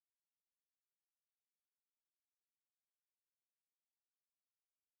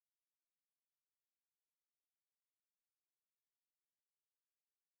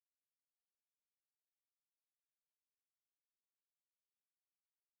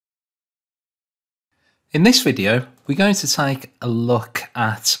In this video, we're going to take a look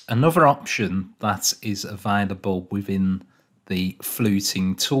at another option that is available within the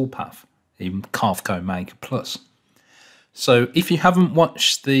Fluting Toolpath in Carveco Maker Plus. So if you haven't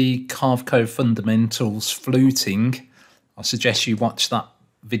watched the Carveco Fundamentals Fluting, I suggest you watch that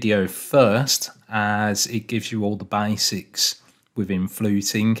video first, as it gives you all the basics within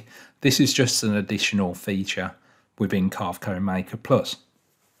fluting. This is just an additional feature within Carveco Maker Plus.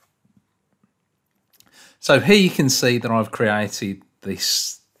 So here you can see that I've created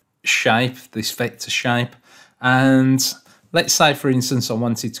this shape, this vector shape, and let's say, for instance, I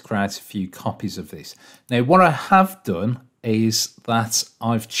wanted to create a few copies of this. Now, what I have done is that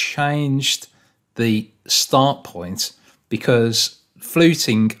I've changed the start point, because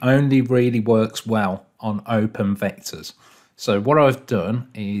fluting only really works well on open vectors. So what I've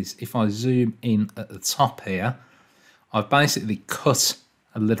done is, if I zoom in at the top here, I've basically cut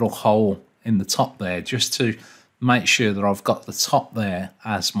a little hole in the top there just to make sure that I've got the top there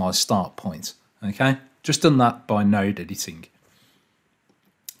as my start point. Okay, just done that by node editing.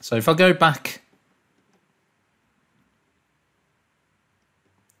 So if I go back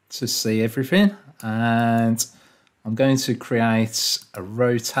to see everything, and I'm going to create a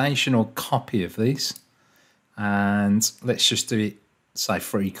rotational copy of these, and let's just do it, say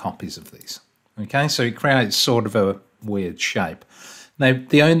 3 copies of these. Okay, so it creates sort of a weird shape. Now,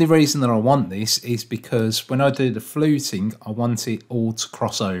 the only reason that I want this is because when I do the fluting, I want it all to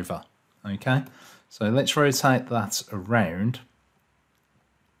cross over. Okay, so let's rotate that around.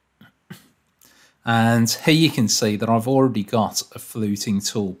 And here you can see that I've already got a fluting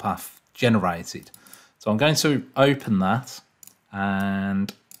toolpath generated. So I'm going to open that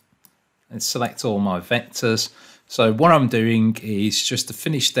and let's select all my vectors. So what I'm doing is just a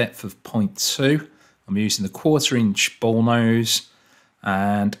finished depth of 0.2. I'm using the 1/4 inch ball nose,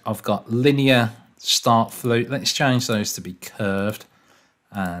 and I've got linear start flute. Let's change those to be curved,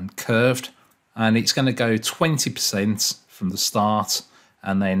 and it's going to go 20% from the start,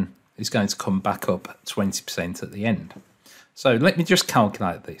 and then it's going to come back up 20% at the end. So let me just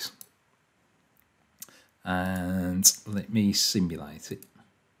calculate this, and let me simulate it.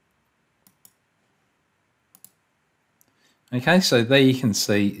 Okay, so there you can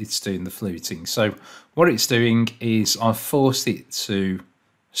see it's doing the fluting. So what it's doing is I've forced it to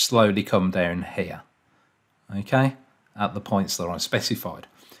slowly come down here, okay, at the points that I specified.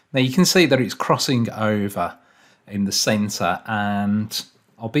 Now you can see that it's crossing over in the center, and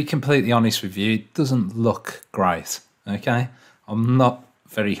I'll be completely honest with you, it doesn't look great, okay? I'm not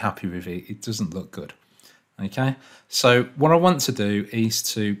very happy with it. It doesn't look good, okay? So what I want to do is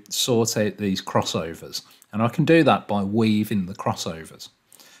to sort out these crossovers, and I can do that by weaving the crossovers.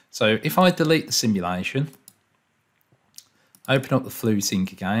 So if I delete the simulation, open up the fluting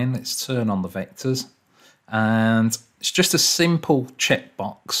again, let's turn on the vectors, and it's just a simple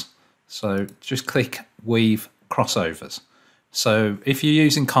checkbox. So just click Weave Crossovers. So if you're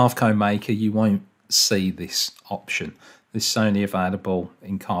using Carveco Maker, you won't see this option. This is only available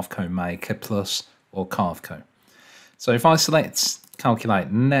in Carveco Maker Plus or Carveco. So if I select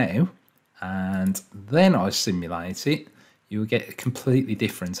Calculate Now, and then I simulate it, you will get a completely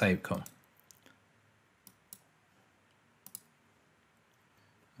different outcome.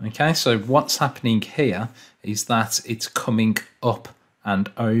 Okay, so what's happening here is that it's coming up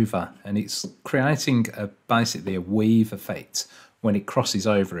and over, and it's creating basically a weave effect when it crosses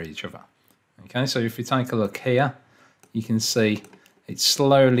over each other. Okay, so if you take a look here, you can see it's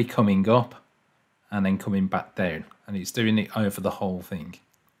slowly coming up and then coming back down, and it's doing it over the whole thing.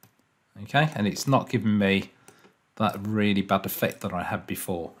 Okay, and it's not giving me that really bad effect that I had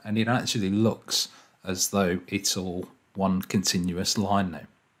before, and it actually looks as though it's all one continuous line now.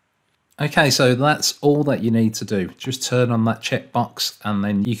 Okay, so that's all that you need to do. Just turn on that checkbox, and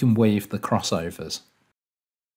then you can weave the crossovers.